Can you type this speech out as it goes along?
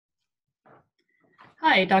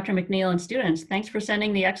Hi, Dr. McNeill and students. Thanks for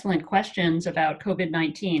sending the excellent questions about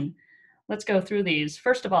COVID-19. Let's go through these.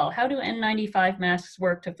 First of all, how do N95 masks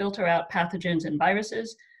work to filter out pathogens and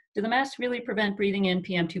viruses? Do the masks really prevent breathing in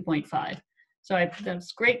PM 2.5? So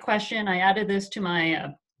that's a great question. I added this to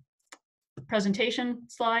my presentation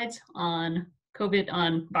slides on COVID,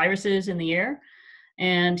 on viruses in the air.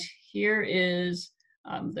 And here is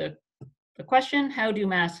the question, how do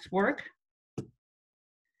masks work?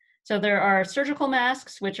 So there are surgical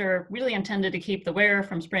masks, which are really intended to keep the wearer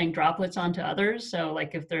from spraying droplets onto others. So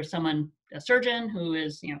like if there's someone, a surgeon who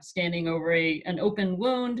is standing over an open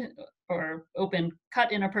wound or open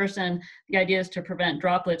cut in a person, the idea is to prevent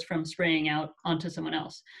droplets from spraying out onto someone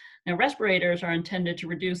else. Now respirators are intended to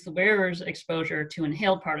reduce the wearer's exposure to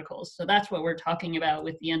inhaled particles. So that's what we're talking about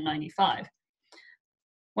with the N95.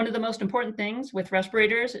 One of the most important things with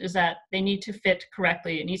respirators is that they need to fit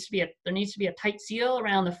correctly. There needs to be a tight seal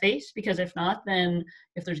around the face, because if not, then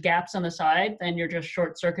if there's gaps on the side, then you're just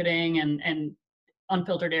short-circuiting and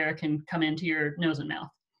unfiltered air can come into your nose and mouth.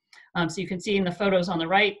 So you can see in the photos on the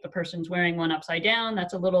right, the person's wearing one upside down.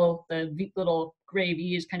 That's the little gray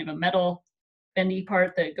V is kind of a metal bendy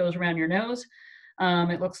part that goes around your nose.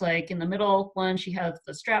 It looks like in the middle one, she has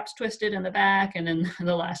the straps twisted in the back, and in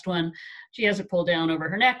the last one, she has it pulled down over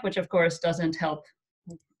her neck, which of course doesn't help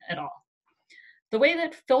at all. The way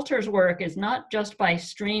that filters work is not just by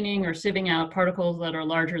straining or sieving out particles that are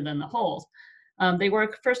larger than the holes. They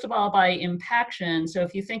work, first of all, by impaction. So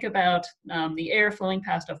if you think about the air flowing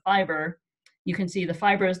past a fiber, you can see the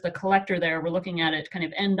fiber is the collector there. We're looking at it kind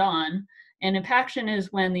of end on. And impaction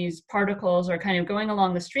is when these particles are kind of going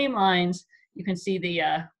along the streamlines. You can see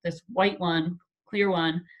this white one, clear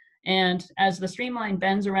one, and as the streamline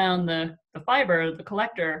bends around the fiber, the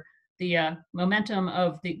collector, the momentum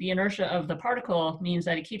of the inertia of the particle means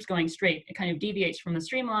that it keeps going straight. It kind of deviates from the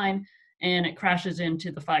streamline and it crashes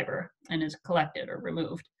into the fiber and is collected or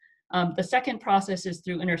removed. The second process is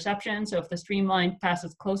through interception. So if the streamline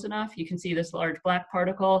passes close enough, you can see this large black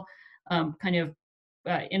particle kind of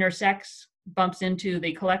intersects, bumps into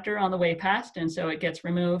the collector on the way past, and so it gets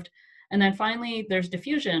removed. And then finally, there's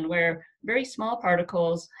diffusion, where very small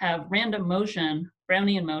particles have random motion,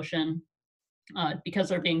 Brownian motion, because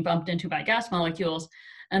they're being bumped into by gas molecules,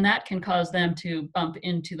 and that can cause them to bump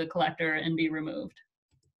into the collector and be removed.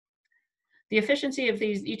 The efficiency of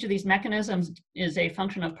each of these mechanisms is a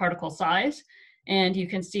function of particle size. And you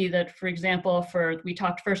can see that, for example, we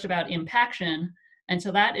talked first about impaction, and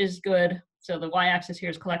so that is good. So the y-axis here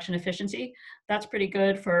is collection efficiency. That's pretty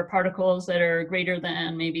good for particles that are greater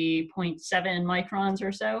than maybe 0.7 microns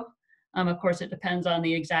or so. Of course, it depends on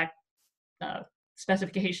the exact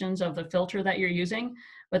specifications of the filter that you're using.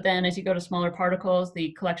 But then as you go to smaller particles,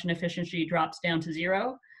 the collection efficiency drops down to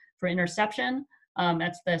 0. For interception,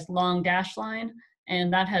 that's this long dash line,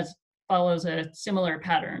 and that follows a similar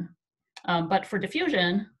pattern. But for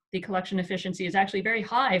diffusion, the collection efficiency is actually very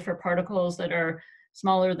high for particles that are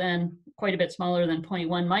quite a bit smaller than 0.1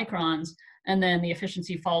 microns, and then the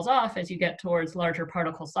efficiency falls off as you get towards larger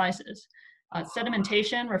particle sizes.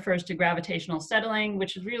 Sedimentation refers to gravitational settling,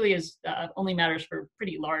 which really only matters for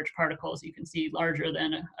pretty large particles. You can see larger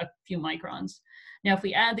than a few microns. Now, if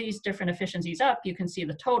we add these different efficiencies up, you can see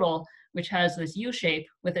the total, which has this U shape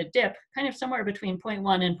with a dip kind of somewhere between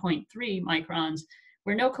 0.1 and 0.3 microns,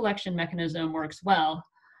 where no collection mechanism works well.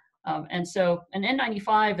 And so an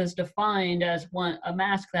N95 is defined as a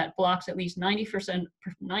mask that blocks at least 95%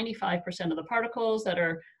 of the particles that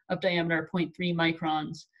are of diameter 0.3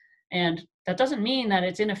 microns. And that doesn't mean that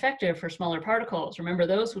it's ineffective for smaller particles. Remember,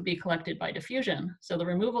 those would be collected by diffusion. So the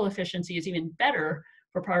removal efficiency is even better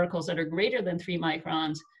for particles that are greater than 3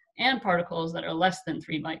 microns and particles that are less than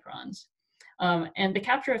 3 microns. And the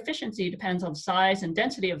capture efficiency depends on size and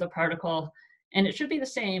density of the particle, and it should be the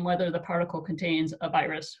same whether the particle contains a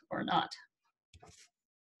virus or not.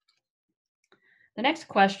 The next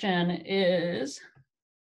question is,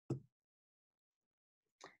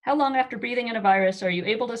 how long after breathing in a virus are you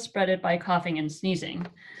able to spread it by coughing and sneezing?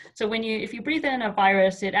 So if you breathe in a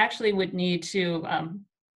virus, it actually would need to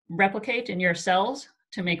replicate in your cells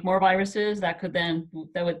to make more viruses that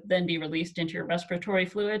would then be released into your respiratory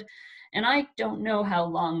fluid. And I don't know how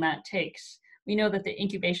long that takes. We know that the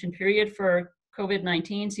incubation period for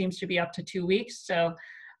COVID-19 seems to be up to 2 weeks, so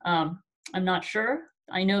I'm not sure.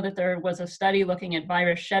 I know that there was a study looking at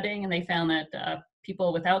virus shedding, and they found that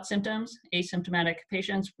people without symptoms, asymptomatic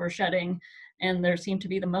patients, were shedding, and there seemed to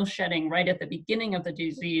be the most shedding right at the beginning of the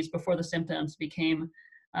disease before the symptoms became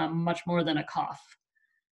much more than a cough.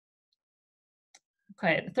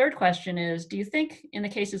 Okay, the third question is, do you think in the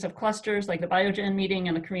cases of clusters like the Biogen meeting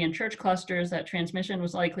and the Korean church clusters that transmission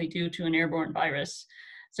was likely due to an airborne virus?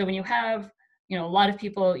 So when you have, a lot of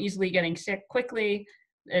people easily getting sick quickly,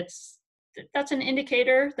 that's an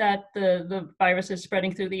indicator that the virus is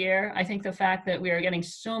spreading through the air. I think the fact that we are getting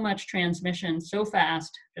so much transmission so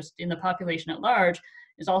fast, just in the population at large,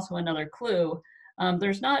 is also another clue.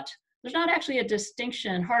 There's not actually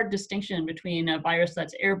a hard distinction between a virus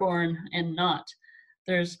that's airborne and not.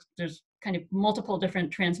 There's kind of multiple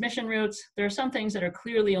different transmission routes. There are some things that are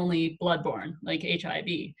clearly only bloodborne, like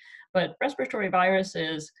HIV, but respiratory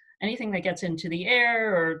viruses, anything that gets into the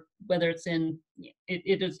air, or whether it's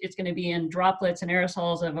it's going to be in droplets and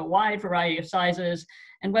aerosols of a wide variety of sizes,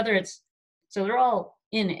 and so they're all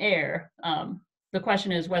in air. The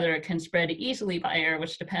question is whether it can spread easily by air,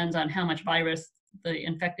 which depends on how much virus the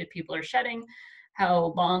infected people are shedding,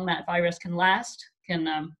 how long that virus can last,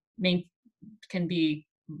 can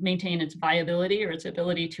maintain its viability or its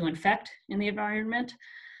ability to infect in the environment,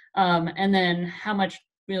 and then how much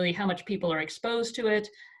people are exposed to it,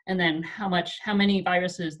 and then how many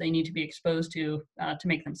viruses they need to be exposed to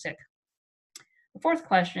make them sick. The fourth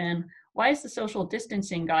question: why is the social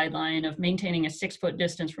distancing guideline of maintaining a 6-foot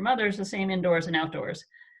distance from others the same indoors and outdoors?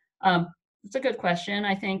 It's a good question.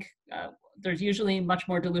 I think there's usually much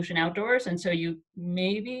more dilution outdoors, and so you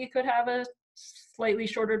maybe could have a slightly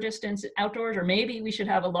shorter distance outdoors, or maybe we should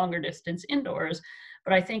have a longer distance indoors.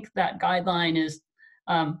 But I think that guideline is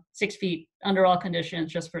 6 feet under all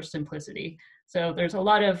conditions, just for simplicity. So there's a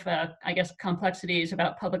lot of, complexities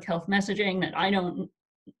about public health messaging that I don't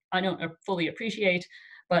fully appreciate,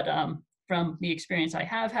 but from the experience I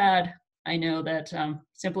have had, I know that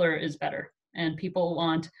simpler is better, and people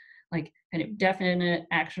want kind of definite,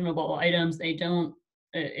 actionable items. They don't.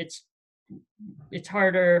 It's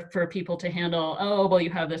harder for people to handle. Oh, well, you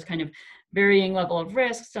have this kind of varying level of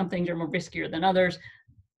risk. Some things are more riskier than others.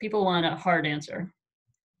 People want a hard answer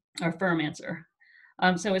or firm answer.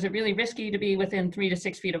 So is it really risky to be within 3 to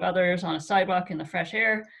 6 feet of others on a sidewalk in the fresh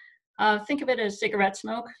air? Think of it as cigarette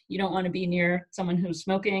smoke. You don't want to be near someone who's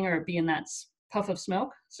smoking or be in that puff of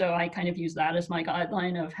smoke. So I kind of use that as my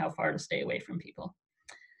guideline of how far to stay away from people.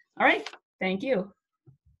 All right, thank you.